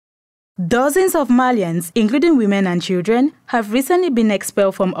Dozens of Malians, including women and children, have recently been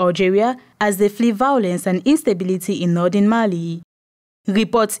expelled from Algeria as they flee violence and instability in northern Mali.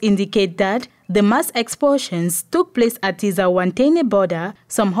 Reports indicate that the mass expulsions took place at Tinzaouatène border,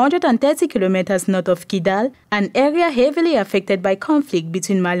 some 130 kilometers north of Kidal, an area heavily affected by conflict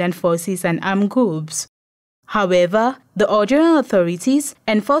between Malian forces and armed groups. However, the Algerian authorities,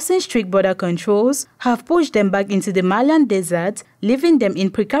 enforcing strict border controls, have pushed them back into the Malian desert, leaving them in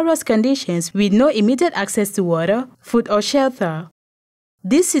precarious conditions with no immediate access to water, food or shelter.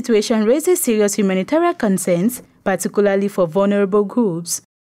 This situation raises serious humanitarian concerns, particularly for vulnerable groups.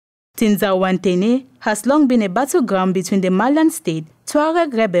 Tinzaouatène has long been a battleground between the Malian state,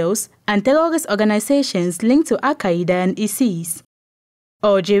 Tuareg rebels, and terrorist organizations linked to Al-Qaeda and ISIS.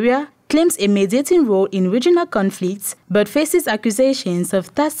 Algeria claims a mediating role in regional conflicts but faces accusations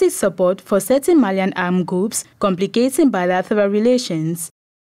of tacit support for certain Malian armed groups, complicating bilateral relations.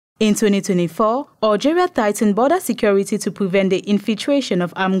 In 2024, Algeria tightened border security to prevent the infiltration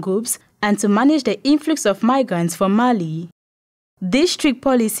of armed groups and to manage the influx of migrants from Mali. This strict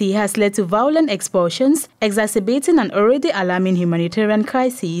policy has led to violent expulsions, exacerbating an already alarming humanitarian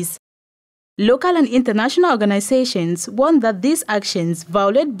crisis. Local and international organizations warn that these actions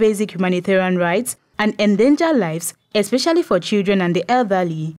violate basic humanitarian rights and endanger lives, especially for children and the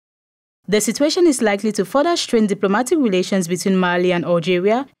elderly. The situation is likely to further strain diplomatic relations between Mali and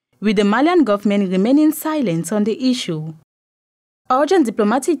Algeria, with the Malian government remaining silent on the issue. Urgent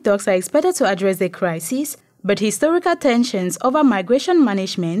diplomatic talks are expected to address the crisis, but historical tensions over migration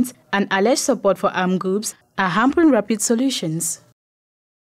management and alleged support for armed groups are hampering rapid solutions.